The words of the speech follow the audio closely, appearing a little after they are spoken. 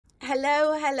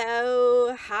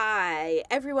Hello, hi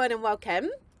everyone, and welcome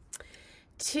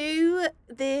to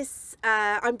this.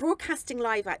 I'm broadcasting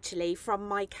live actually from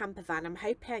my camper van. I'm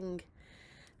hoping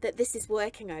that this is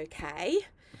working okay.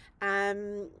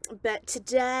 But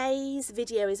today's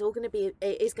video is going to be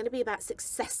about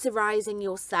successorizing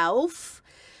yourself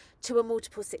to a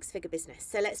multiple six-figure business.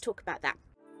 So let's talk about that.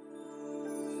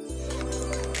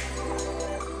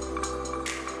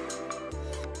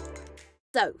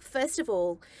 So first of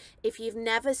all, if you've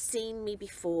never seen me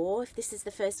before, if this is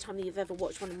the first time that you've ever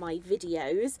watched one of my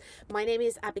videos, my name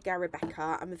is Abigail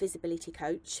Rebecca. I'm a visibility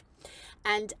coach,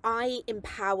 and I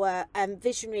empower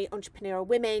visionary entrepreneurial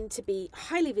women to be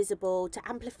highly visible, to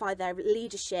amplify their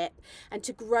leadership, and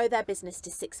to grow their business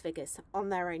to six figures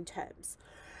on their own terms.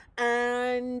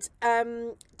 And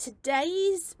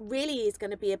today's really is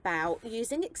going to be about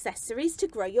using accessories to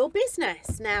grow your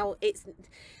business. Now, it's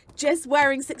just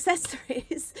wearing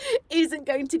accessories isn't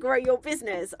going to grow your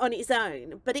business on its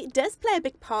own, but it does play a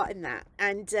big part in that.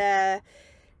 And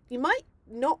you might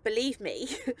not believe me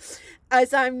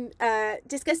as I'm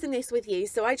discussing this with you,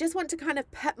 so I just want to kind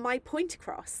of put my point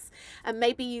across, and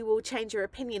maybe you will change your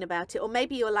opinion about it, or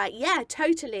maybe you're like, yeah,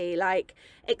 totally, like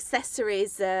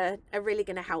accessories are really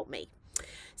going to help me.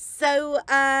 So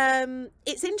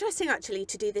it's interesting actually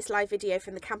to do this live video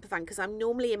from the camper van, because I'm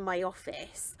normally in my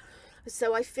office,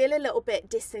 so I feel a little bit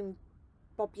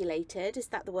discombobulated. Is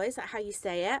that the word? Is that how you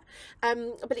say it?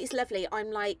 But it's lovely.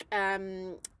 I'm like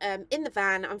in the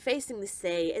van, I'm facing the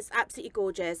sea. It's absolutely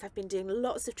gorgeous. I've been doing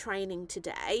lots of training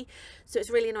today, so it's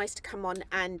really nice to come on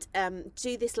and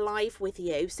do this live with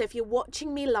you. So if you're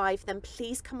watching me live, then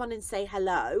please come on and say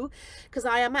hello, because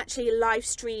I am actually live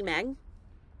streaming.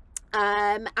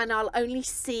 And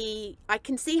I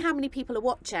can see how many people are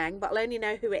watching, but I'll only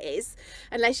know who it is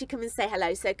unless you come and say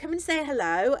hello. So come and say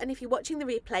hello, and if you're watching the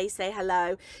replay, say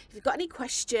hello. If you've got any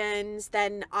questions,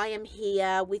 then I am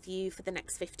here with you for the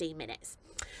next 15 minutes.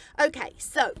 Okay,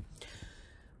 so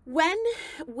when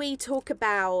we talk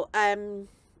about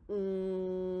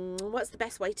what's the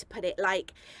best way to put it,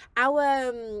 like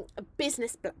our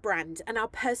business brand and our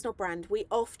personal brand, we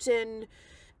often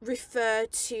refer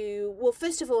to, well,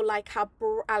 first of all, like our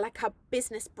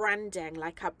business branding,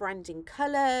 like our branding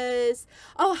colors.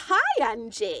 Oh, hi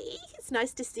Angie, it's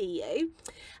nice to see you.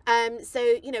 So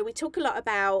you know, we talk a lot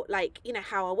about, like, you know,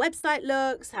 how our website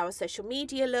looks, how our social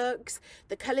media looks,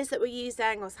 the colors that we're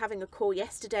using. I was having a call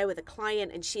yesterday with a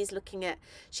client, and she's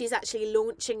actually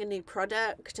launching a new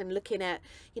product and looking at,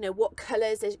 you know, what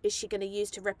colors is she going to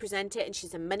use to represent it, and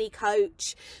she's a money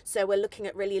coach, so we're looking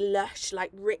at really lush,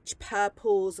 like rich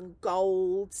purples and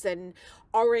golds and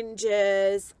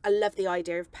oranges. I love the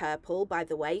idea of purple, by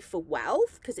the way, for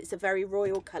wealth, because it's a very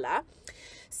royal color.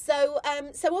 So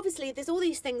so obviously there's all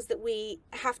these things that we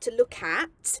have to look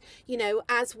at, you know,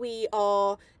 as we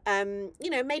are you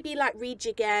know, maybe like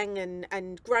rejigging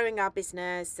and growing our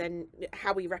business, and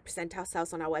how we represent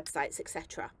ourselves on our websites,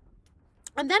 etc.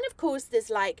 And then of course there's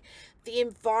like the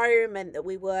environment that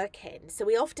we work in. So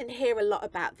we often hear a lot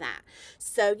about that.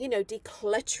 So, you know,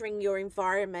 decluttering your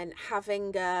environment,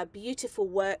 having a beautiful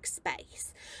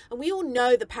workspace. And we all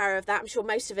know the power of that. I'm sure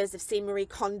most of us have seen Marie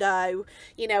Kondo,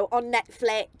 you know, on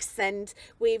Netflix, and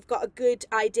we've got a good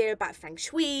idea about feng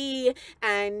shui.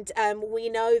 And we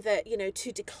know that, you know,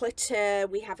 to declutter,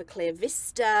 we have a clear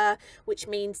vista, which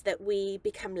means that we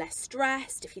become less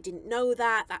stressed. If you didn't know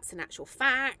that, that's an actual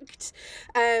fact.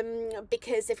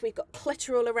 Because if we've got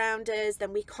clutter all around us,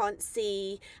 then we can't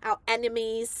see our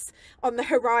enemies on the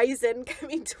horizon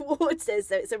coming towards us.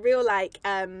 So it's a real, like,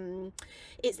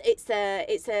 it's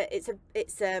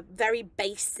a very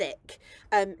basic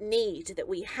need that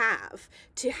we have,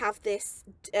 to have this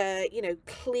you know,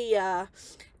 clear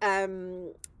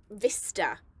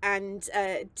vista and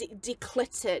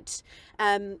decluttered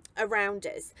around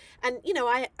us. And you know,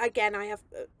 I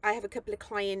have a couple of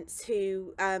clients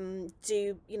who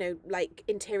do, you know, like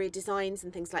interior designs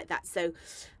and things like that, so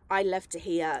I love to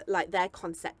hear like their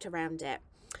concept around it.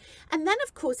 And then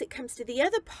of course it comes to the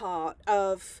other part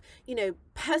of, you know,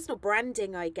 personal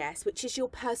branding, I guess, which is your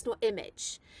personal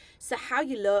image. So how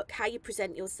you look, how you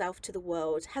present yourself to the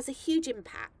world has a huge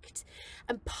impact.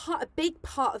 And a big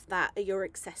part of that are your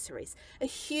accessories. A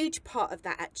huge part of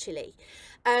that, actually.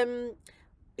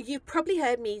 You've probably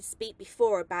heard me speak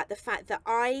before about the fact that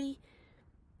I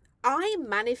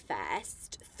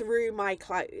manifest through my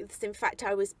clothes. In fact,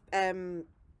 I was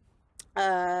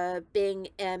being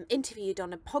interviewed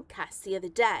on a podcast the other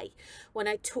day when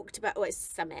I talked about, well, it's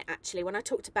a summit actually, when I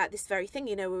talked about this very thing.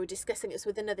 You know, we were discussing, it was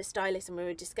with another stylist, and we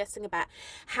were discussing about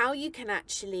how you can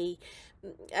actually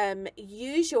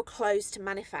use your clothes to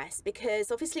manifest,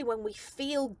 because obviously when we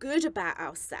feel good about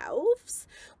ourselves,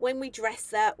 when we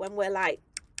dress up, when we're like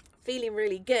feeling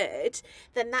really good,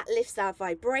 then that lifts our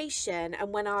vibration.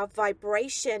 And when our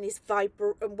vibration is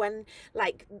when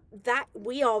like that,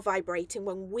 we are vibrating,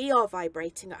 when we are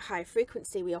vibrating at higher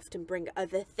frequency, we often bring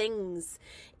other things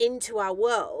into our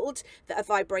world that are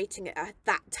vibrating at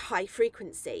that high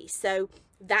frequency. So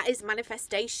that is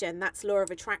manifestation, that's law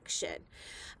of attraction.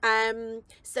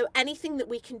 So anything that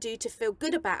we can do to feel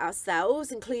good about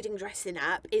ourselves, including dressing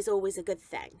up, is always a good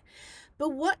thing.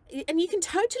 But and you can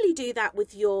totally do that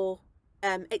with your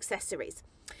accessories.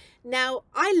 Now,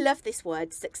 I love this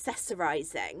word,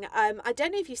 successorizing. I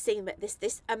don't know if you've seen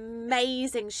this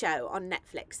amazing show on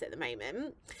Netflix at the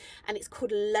moment, and it's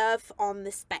called Love on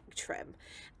the Spectrum.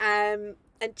 And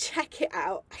check it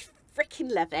out. I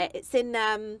freaking love it. It's in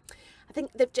I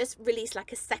think they've just released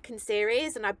like a second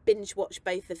series, and I binge watched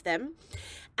both of them.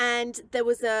 And there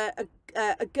was a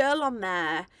girl on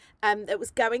there that was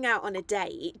going out on a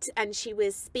date, and she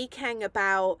was speaking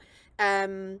about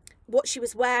what she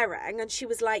was wearing, and she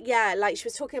was like, yeah, like she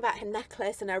was talking about her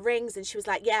necklace and her rings, and she was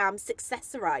like, yeah, I'm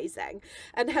successorizing.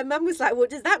 And her mum was like, what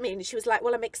does that mean? And she was like,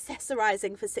 well, I'm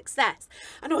accessorizing for success.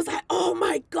 And I was like, oh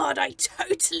my God, I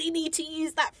totally need to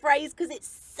use that phrase, because it's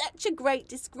such a great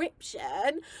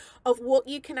description of what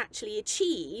you can actually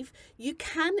achieve. You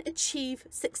can achieve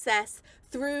success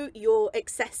through your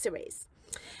accessories.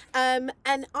 And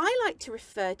I like to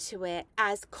refer to it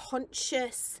as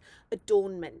conscious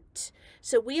adornment.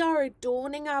 So we are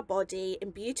adorning our body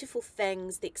in beautiful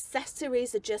things. The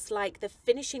accessories are just like the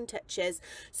finishing touches.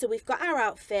 So we've got our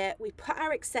outfit, we put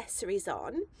our accessories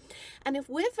on, and if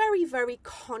we're very, very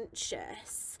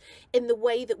conscious in the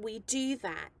way that we do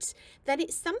that, then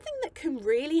it's something that can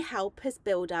really help us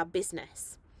build our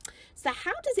business. So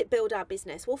how does it build our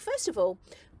business? Well, first of all,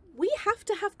 we have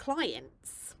to have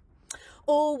clients,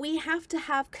 or we have to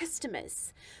have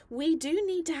customers. We do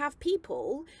need to have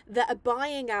people that are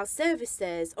buying our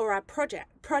services or our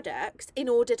products in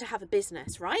order to have a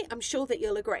business, right? I'm sure that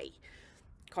you'll agree.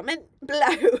 Comment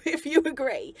below if you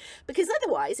agree, because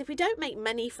otherwise, if we don't make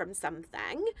money from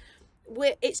something,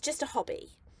 it's just a hobby.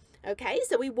 Okay,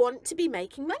 so we want to be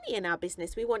making money in our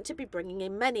business. We want to be bringing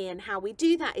in money, and how we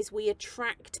do that is we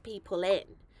attract people in.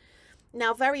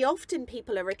 Now, very often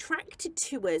people are attracted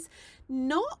to us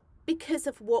not because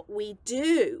of what we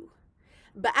do,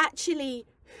 but actually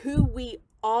who we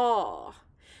are,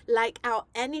 like our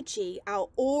energy, our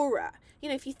aura. You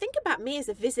know, if you think about me as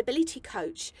a visibility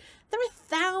coach, there are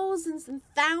thousands and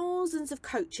thousands of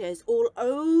coaches all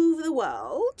over the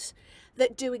world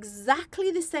that do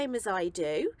exactly the same as I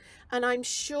do, and I'm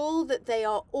sure that they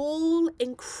are all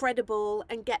incredible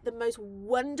and get the most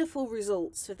wonderful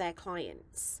results for their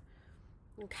clients.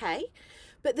 Okay,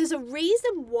 but there's a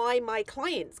reason why my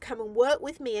clients come and work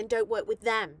with me and don't work with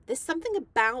them. There's something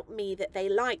about me that they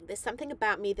like. There's something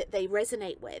about me that they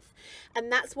resonate with.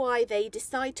 And that's why they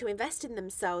decide to invest in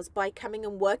themselves by coming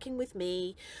and working with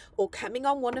me, or coming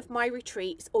on one of my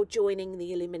retreats, or joining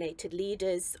the Illuminated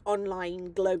Leaders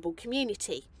online global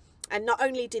community. And not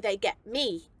only do they get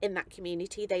me in that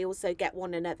community, they also get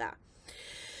one another.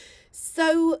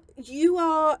 So you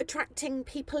are attracting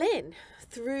people in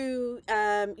through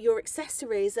your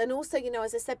accessories. And also, you know,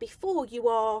 as I said before, you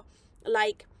are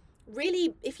like,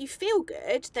 really, if you feel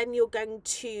good, then you're going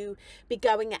to be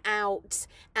going out,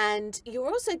 and you're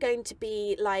also going to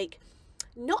be like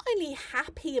not only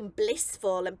happy and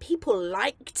blissful, and people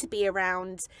like to be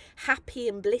around happy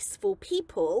and blissful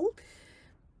people.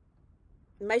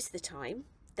 Most of the time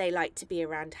they like to be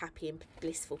around happy and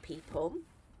blissful people.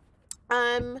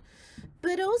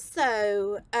 But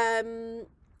also,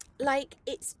 like,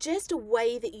 it's just a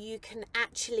way that you can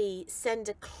actually send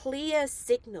a clear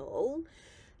signal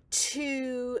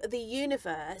to the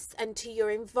universe and to your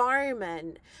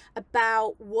environment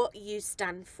about what you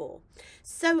stand for.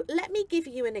 So let me give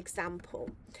you an example.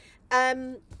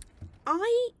 The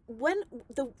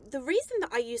reason that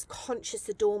I use conscious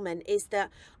adornment is that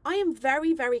I am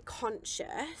very, very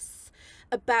conscious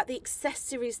about the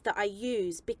accessories that I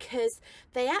use, because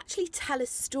they actually tell a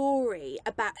story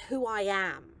about who I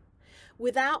am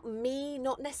without me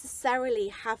not necessarily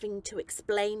having to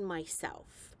explain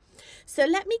myself. So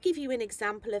let me give you an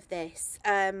example of this.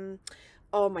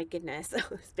 Oh my goodness,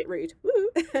 it's a bit rude.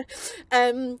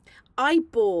 I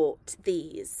bought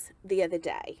these the other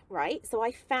day, right? So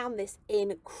I found this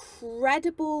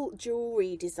incredible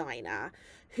jewelry designer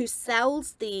who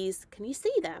sells these, can you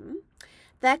see them?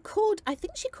 They're called, I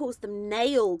think she calls them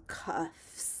nail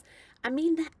cuffs. I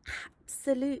mean, they're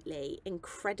absolutely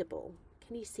incredible.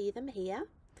 Can you see them here?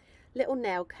 Little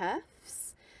nail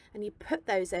cuffs, and you put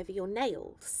those over your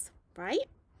nails, right?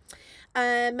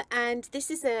 And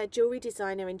this is a jewelry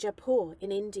designer in Jaipur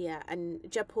in India, and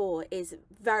Jaipur is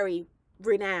very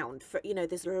renowned for, you know,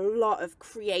 there's a lot of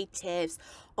creatives,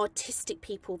 artistic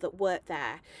people that work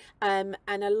there, and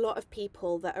a lot of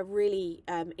people that are really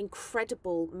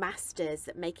incredible masters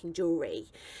at making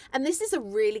jewelry. And this is a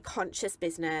really conscious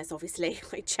business. Obviously,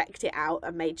 I checked it out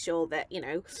and made sure that, you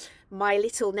know, my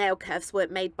little nail cuffs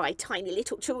weren't made by tiny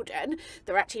little children.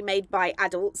 They're actually made by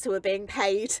adults who are being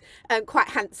paid quite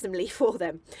handsomely for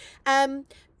them.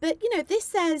 But, you know, this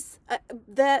says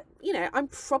that, you know, I'm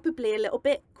probably a little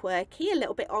bit quirky, a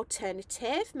little bit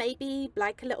alternative, maybe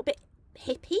like a little bit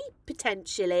hippie,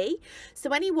 potentially. So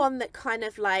anyone that kind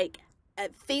of like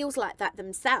feels like that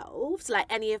themselves, like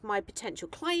any of my potential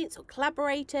clients or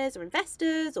collaborators or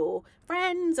investors or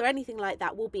friends or anything like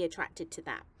that, will be attracted to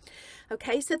that.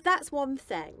 Okay, so that's one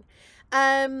thing.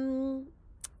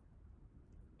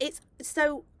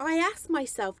 So I asked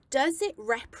myself, does it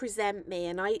represent me?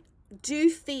 And I do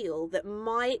feel that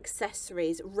my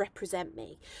accessories represent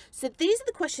me. So these are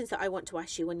the questions that I want to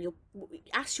ask you when you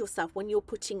ask yourself when you're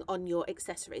putting on your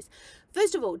accessories.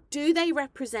 First of all, do they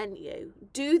represent you?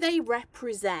 Do they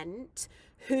represent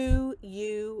who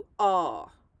you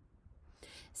are?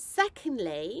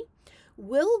 Secondly,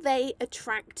 will they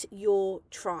attract your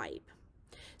tribe?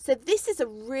 So this is a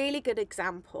really good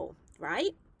example,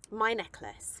 right? My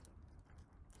necklace.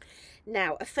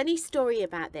 Now, a funny story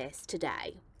about this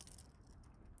today.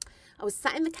 I was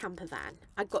sat in the camper van.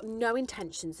 I got no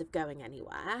intentions of going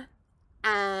anywhere.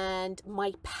 And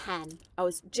my pen, I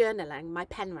was journaling, my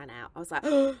pen ran out. I was like,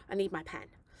 oh, I need my pen.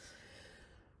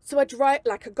 So I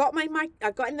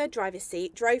got in the driver's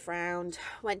seat, drove round,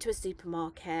 went to a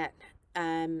supermarket,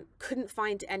 couldn't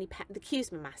find any pen. The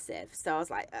queues were massive. So I was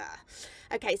like, ugh.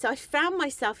 Okay, so I found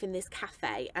myself in this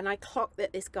cafe and I clocked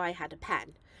that this guy had a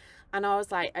pen. And I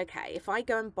was like, okay, if I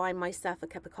go and buy myself a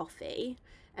cup of coffee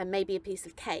and maybe a piece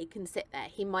of cake and sit there,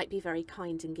 he might be very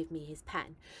kind and give me his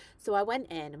pen. So I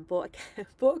went in and bought a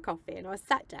coffee, and I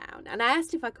sat down and I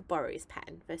asked if I could borrow his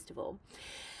pen, first of all.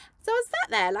 So I sat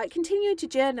there, like, continuing to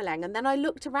journaling, and then I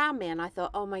looked around me and I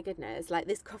thought, oh my goodness, like,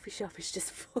 this coffee shop is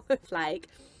just full of, like,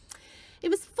 it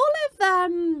was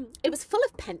full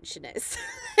of pensioners.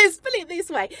 Let's put it this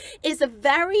way. It's a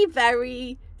very,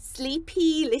 very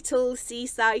sleepy little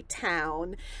seaside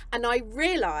town, and I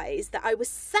realised that I was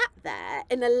sat there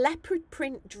in a leopard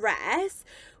print dress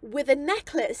with a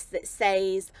necklace that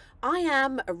says, I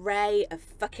am a ray of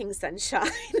fucking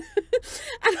sunshine.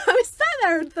 And I was sat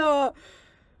there and thought,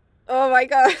 oh my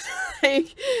god,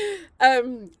 like, I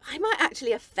might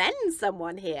actually offend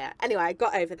someone here. Anyway, I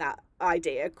got over that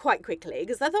idea quite quickly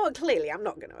because I thought, clearly I'm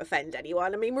not going to offend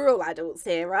anyone. I mean, we're all adults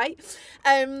here, right?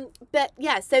 But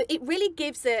yeah, so it really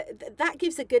gives that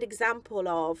gives a good example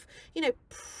of, you know,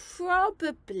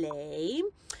 probably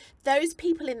those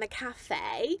people in the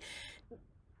cafe,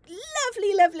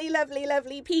 lovely, lovely, lovely,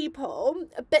 lovely people,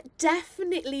 but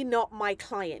definitely not my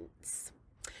clients.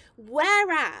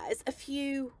 Whereas a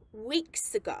few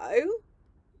weeks ago,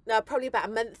 probably about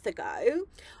a month ago,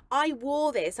 I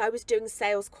wore this. I was doing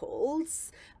sales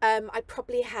calls. I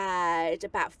probably had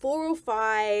about 4 or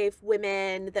 5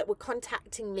 women that were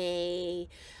contacting me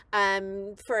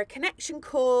for a connection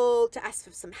call to ask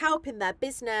for some help in their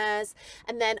business.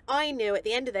 And then I knew at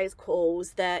the end of those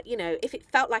calls that, you know, if it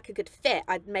felt like a good fit,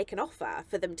 I'd make an offer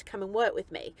for them to come and work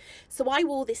with me. So I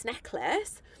wore this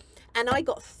necklace and I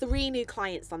got 3 new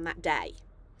clients on that day.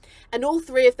 And all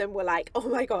 3 of them were like, oh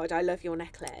my God, I love your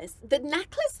necklace. The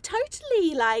necklace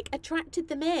totally like attracted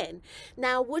them in.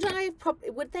 Now, would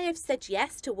they have said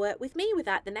yes to work with me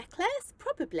without the necklace?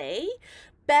 Probably.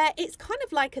 But it's kind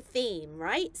of like a theme,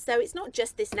 right? So it's not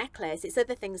just this necklace, it's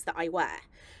other things that I wear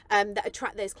that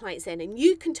attract those clients in. And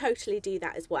you can totally do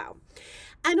that as well.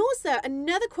 And also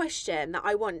another question that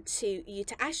I want you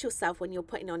to ask yourself when you're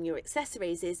putting on your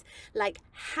accessories is like,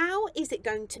 how is it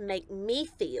going to make me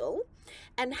feel?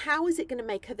 And how is it going to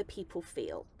make other people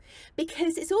feel?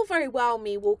 Because it's all very well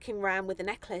me walking around with a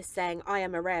necklace saying I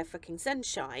am a ray of fucking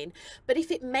sunshine, but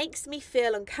if it makes me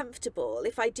feel uncomfortable,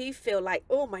 if I do feel like,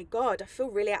 oh my God, I feel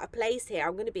really out of place here,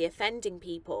 I'm going to be offending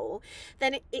people,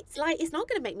 then it's like, it's not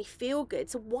going to make me feel good.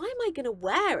 So why am I going to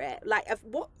wear it? Like,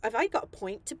 have I got a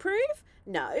point to prove?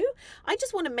 No, I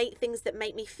just want to make things that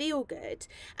make me feel good.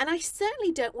 And I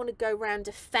certainly don't want to go around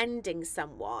offending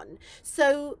someone.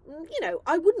 So, you know,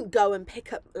 I wouldn't go and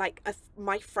pick up like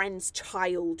my friend's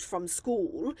child from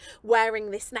school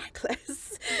wearing this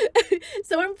necklace.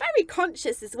 So I'm very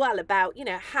conscious as well about, you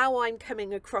know, how I'm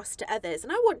coming across to others.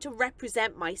 And I want to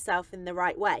represent myself in the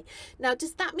right way. Now,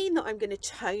 does that mean that I'm going to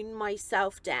tone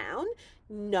myself down?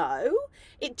 No,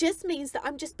 it just means that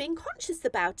I'm just being conscious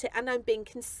about it, and I'm being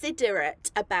considerate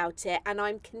about it, and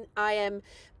I am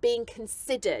being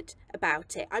considered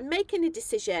about it. I'm making a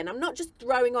decision. I'm not just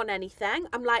throwing on anything.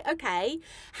 I'm like, okay,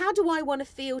 how do I want to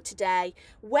feel today?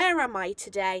 Where am I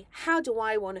today? How do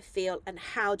I want to feel, and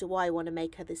how do I want to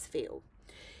make others feel?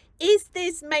 Is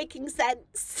this making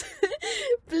sense?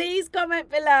 Please comment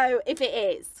below if it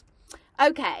is.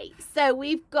 Okay, so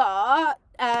we've got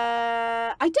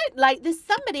I don't like, there's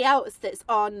somebody else that's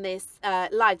on this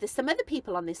live. There's some other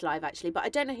people on this live actually, but I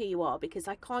don't know who you are because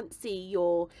I can't see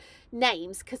your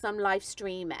names because I'm live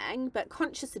streaming. But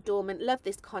Conscious Adornment, love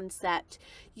this concept.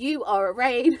 You are a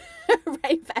ray, a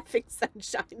ray of effing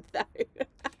sunshine though.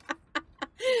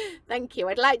 Thank you.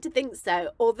 I'd like to think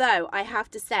so. Although I have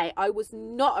to say I was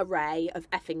not a ray of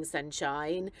effing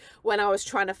sunshine when I was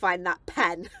trying to find that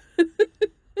pen.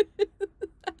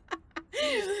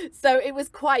 So it was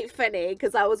quite funny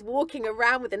because I was walking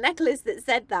around with a necklace that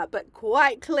said that, but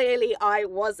quite clearly I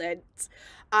wasn't.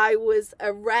 I was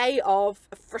a ray of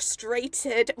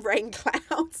frustrated rain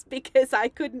clouds because I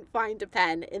couldn't find a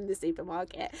pen in the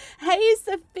supermarket. Hey,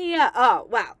 Sophia. Oh,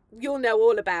 well, you'll know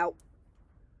all about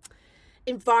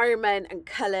environment and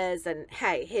colours, and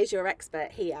hey, here's your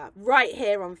expert here, right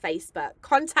here on Facebook.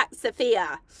 Contact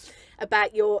Sophia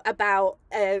about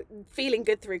feeling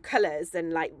good through colours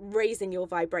and like raising your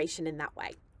vibration in that way.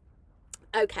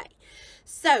 Okay,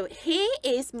 so here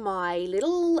is my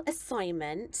little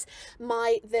assignment,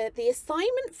 the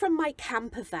assignment from my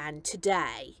camper van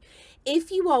today. If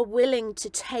you are willing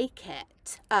to take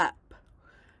it up,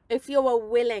 if you are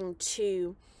willing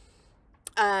to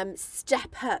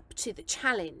step up to the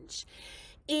challenge,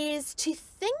 is to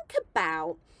think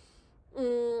about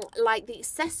like the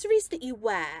accessories that you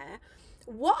wear.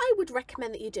 What I would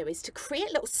recommend that you do is to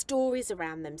create little stories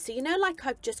around them. So, you know, like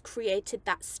I've just created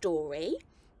that story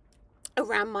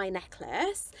around my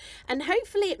necklace, and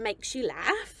hopefully it makes you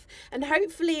laugh, and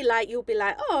hopefully like you'll be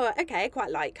like, oh, okay, I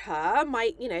quite like her.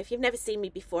 You know, if you've never seen me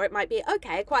before, it might be,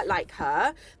 okay, I quite like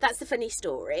her, that's a funny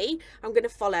story, I'm gonna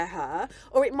follow her.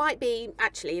 Or it might be,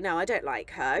 actually, no, I don't like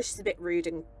her, she's a bit rude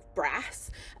and brass,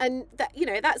 and that, you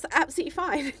know, that's absolutely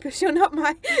fine because you're not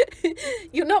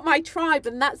my tribe,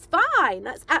 and that's fine,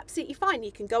 that's absolutely fine.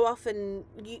 You can go off and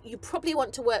you probably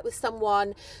want to work with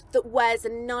someone that wears a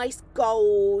nice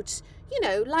gold, you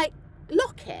know, like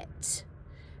locket,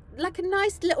 like a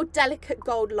nice little delicate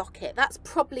gold locket. That's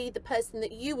probably the person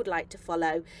that you would like to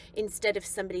follow, instead of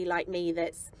somebody like me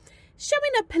that's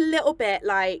showing up a little bit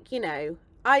like, you know,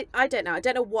 I don't know. I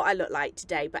don't know what I look like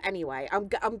today, but anyway,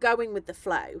 I'm going with the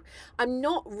flow. I'm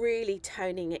not really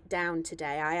toning it down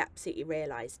today. I absolutely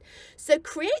realised. So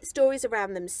create stories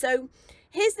around them. So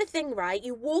here's the thing, right?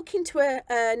 You walk into a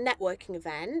networking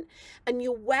event and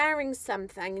you're wearing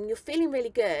something and you're feeling really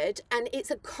good, and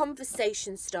it's a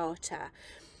conversation starter.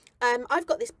 I've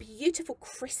got this beautiful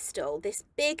crystal, this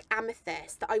big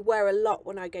amethyst that I wear a lot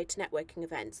when I go to networking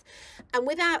events. And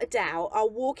without a doubt,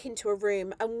 I'll walk into a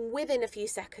room and within a few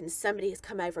seconds, somebody has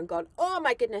come over and gone, oh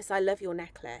my goodness, I love your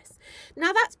necklace.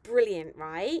 Now that's brilliant,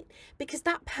 right? Because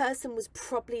that person was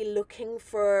probably looking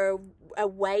for a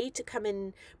way to come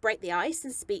and break the ice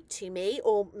and speak to me,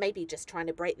 or maybe just trying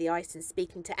to break the ice and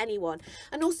speaking to anyone.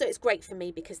 And also it's great for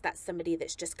me because that's somebody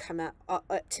that's just come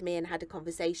up to me and had a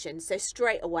conversation. So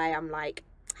straight away, I'm like,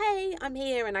 hey, I'm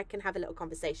here, and I can have a little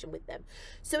conversation with them.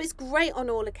 So it's great on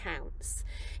all accounts.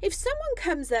 If someone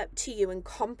comes up to you and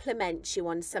compliments you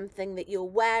on something that you're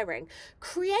wearing,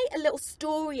 create a little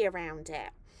story around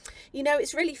it. You know,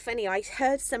 it's really funny. I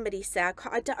heard somebody say, I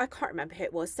can't remember who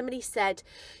it was. Somebody said,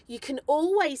 you can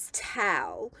always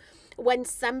tell when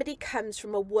somebody comes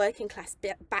from a working class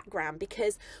background,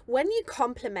 because when you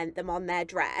compliment them on their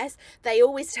dress, they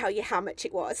always tell you how much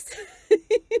it was.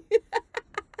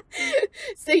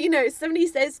 So, you know, somebody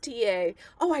says to you,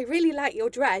 oh, I really like your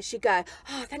dress. You go,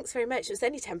 oh, thanks very much. It was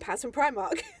only £10 from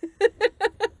Primark.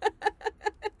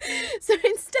 So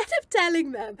instead of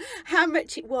telling them how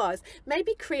much it was,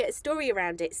 maybe create a story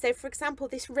around it. So, for example,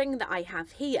 this ring that I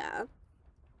have here,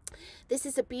 This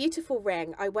is a beautiful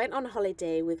ring. I went on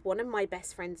holiday with one of my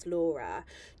best friends, Laura,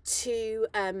 to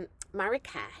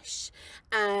Marrakesh,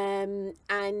 and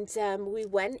we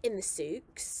went in the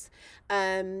souks.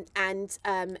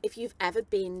 If you've ever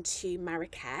been to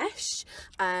Marrakesh,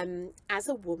 as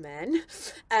a woman,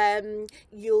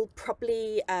 you'll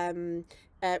probably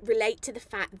relate to the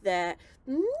fact that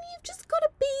you've just got to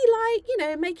be like, you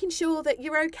know, making sure that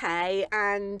you're okay,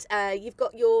 and you've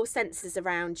got your senses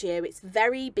around you. It's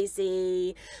very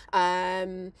busy.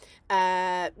 Yeah,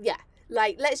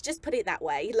 like, let's just put it that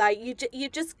way. Like,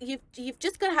 you've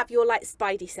just got to have your like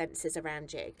spidey senses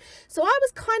around you. So I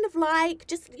was kind of like,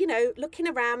 just, you know, looking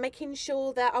around, making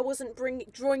sure that I wasn't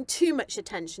drawing too much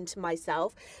attention to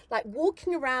myself, like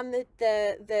walking around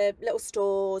the little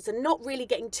stores and not really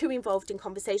getting too involved in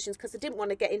conversations, because I didn't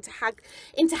want to get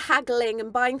into haggling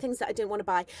and buying things that I didn't want to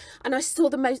buy. And I saw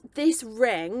this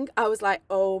ring. I was like,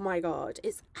 oh my God,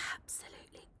 it's absolutely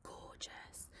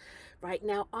right.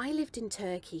 Now, I lived in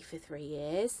Turkey for 3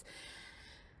 years,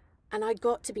 and I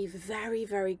got to be very,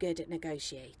 very good at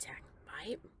negotiating,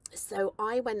 right? So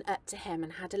I went up to him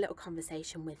and had a little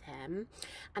conversation with him,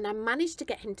 and I managed to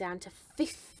get him down to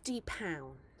 £50,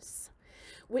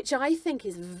 which I think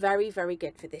is very, very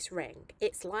good for this ring.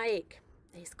 It's like,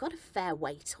 it's got a fair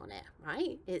weight on it,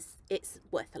 right? It's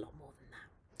worth a lot more than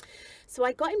that. So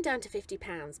I got him down to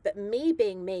 £50, but me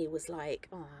being me was like,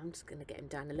 oh, I'm just going to get him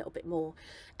down a little bit more.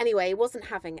 Anyway, he wasn't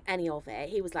having any of it.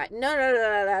 He was like, no, no, no,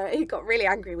 no, no. He got really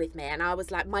angry with me. And I was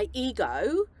like, my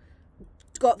ego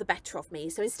got the better of me.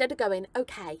 So instead of going,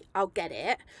 okay, I'll get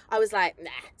it, I was like, nah,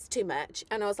 it's too much.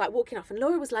 And I was like walking off, and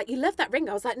Laura was like, you love that ring?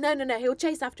 I was like, no, no, no, he'll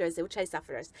chase after us. He'll chase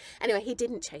after us. Anyway, he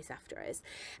didn't chase after us.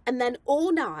 And then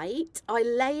all night I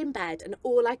lay in bed, and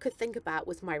all I could think about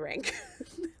was my ring.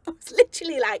 I was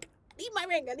literally like, I need my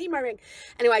ring, I need my ring.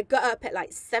 Anyway, I got up at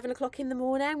like 7 o'clock in the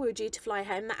morning. We were due to fly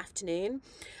home that afternoon,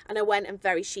 and I went and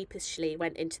very sheepishly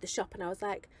went into the shop, and I was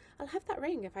like, I'll have that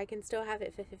ring if I can still have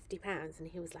it for £50. And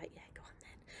he was like, yeah, go on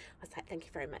then. I was like, thank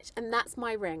you very much. And that's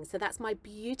my ring. So that's my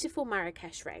beautiful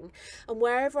Marrakesh ring. And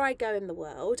wherever I go in the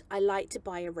world, I like to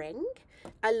buy a ring.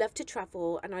 I love to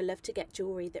travel, and I love to get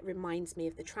jewellery that reminds me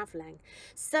of the travelling.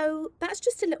 So that's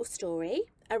just a little story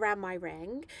around my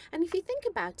ring. And if you think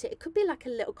about it, it could be like a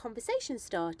little conversation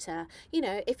starter. You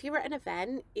know, if you're at an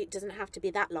event, it doesn't have to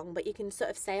be that long, but you can sort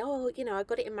of say, oh, you know, I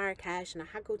got it in Marrakesh and I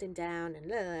haggled him down and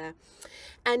blah, blah, blah.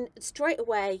 And straight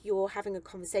away you're having a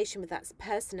conversation with that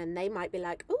person, and they might be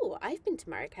like, oh, I've been to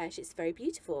Marrakesh, it's very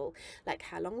beautiful. Like,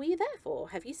 how long were you there for?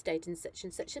 Have you stayed in such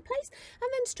and such a place? And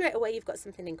then straight away you've got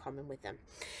something in common with them.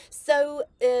 So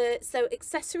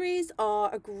accessories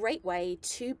are a great way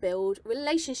to build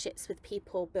relationships with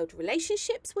people, build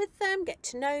relationships with them, get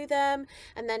to know them,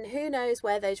 and then who knows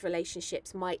where those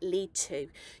relationships might lead to.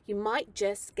 You might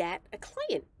just get a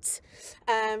client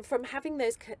from having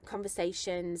those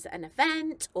conversations at an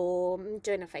event, or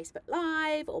doing a Facebook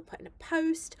Live, or putting a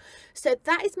post. So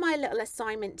that is my little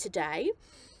assignment today.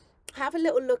 Have a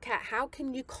little look at how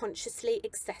can you consciously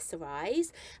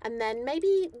accessorize, and then maybe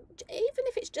even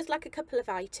if it's just like a couple of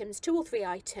items, 2 or 3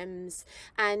 items,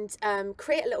 and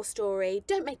create a little story.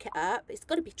 Don't make it up, it's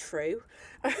got to be true.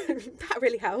 That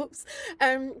really helps.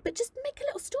 But just make a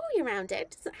little story around it.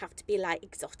 It doesn't have to be like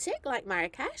exotic like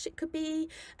Marrakesh. It could be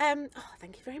oh,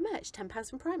 thank you very much, £10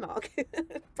 from Primark.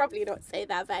 Probably not say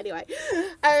that, but anyway.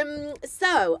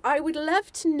 So I would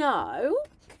love to know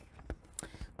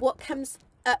what comes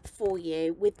up for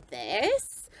you with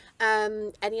this,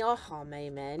 any aha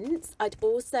moments. I'd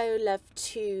also love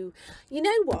to, you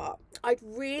know what, I'd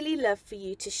really love for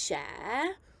you to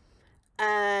share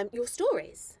your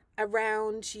stories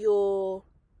around your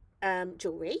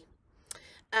jewelry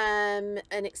and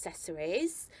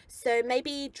accessories. So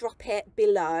maybe drop it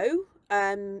below.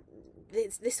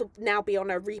 This will now be on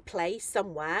a replay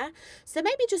somewhere, so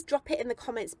maybe just drop it in the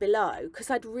comments below, because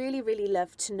I'd really, really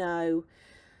love to know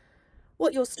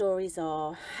what your stories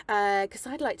are, because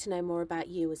I'd like to know more about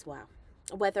you as well.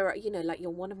 Whether, you know, like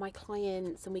you're one of my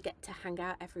clients and we get to hang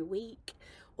out every week,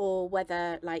 or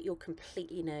whether like you're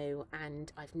completely new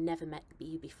and I've never met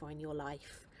you before in your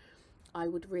life. I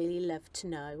would really love to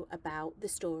know about the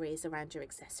stories around your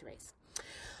accessories.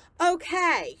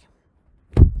 Okay,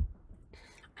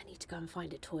 I need to go and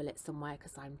find a toilet somewhere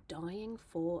because I'm dying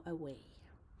for a wee.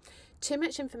 Too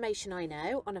much information, I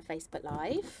know, on a Facebook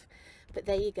Live. But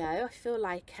there you go. I feel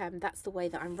like that's the way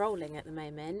that I'm rolling at the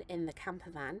moment in the camper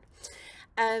van.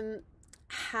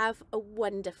 Have a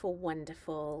wonderful,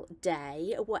 wonderful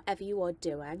day, whatever you are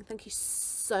doing. Thank you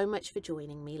so much for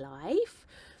joining me live.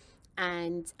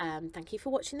 And thank you for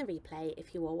watching the replay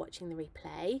if you are watching the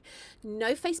replay.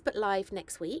 No Facebook Live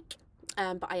next week.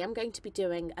 but I am going to be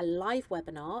doing a live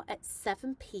webinar at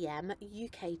 7 p.m.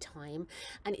 UK time,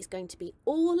 and it's going to be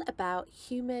all about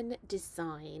human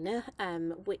design,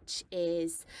 which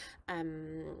is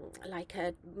like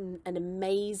an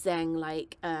amazing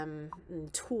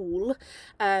tool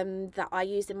that I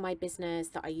use in my business,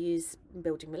 that I use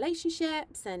building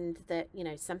relationships, and that, you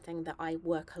know, something that I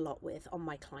work a lot with on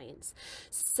my clients.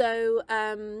 So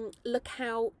look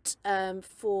out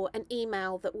for an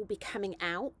email that will be coming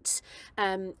out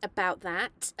about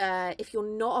that. If you're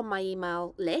not on my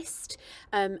email list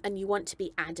and you want to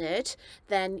be added,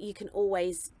 then you can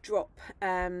always drop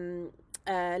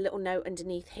a little note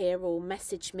underneath here, or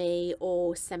message me,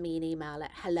 or send me an email at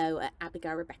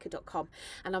hello@abigailrebecca.com,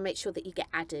 and I'll make sure that you get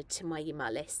added to my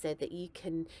email list so that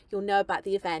you'll know about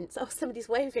the events. Oh, somebody's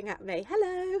waving at me.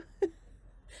 Hello.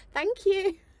 Thank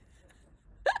you.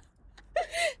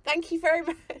 Thank you very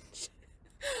much.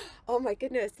 Oh my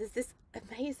goodness, there's this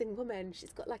amazing woman.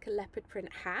 She's got like a leopard print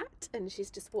hat, and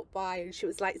she's just walked by, and she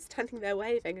was like standing there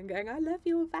waving and going, "I love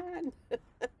your van."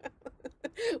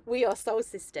 We are soul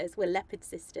sisters, we're leopard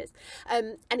sisters.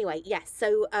 Anyway, yes,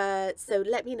 so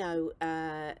let me know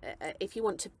if you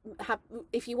want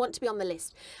to be on the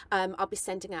list. I'll be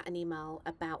sending out an email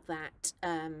about that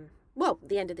well,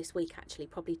 the end of this week, actually,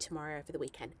 probably tomorrow over the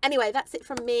weekend. Anyway, that's it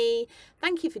from me.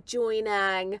 Thank you for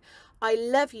joining. I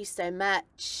love you so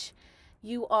much.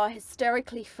 You are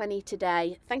hysterically funny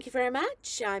today. Thank you very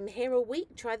much. I'm here all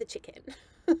week. Try the chicken.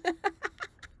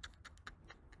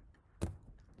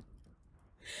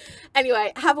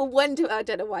 Anyway, have a wonderful... I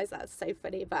don't know why that's so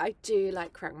funny, but I do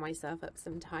like crack myself up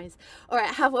sometimes. All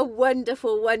right, have a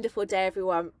wonderful, wonderful day,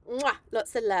 everyone. Mwah!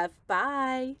 Lots of love.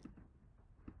 Bye.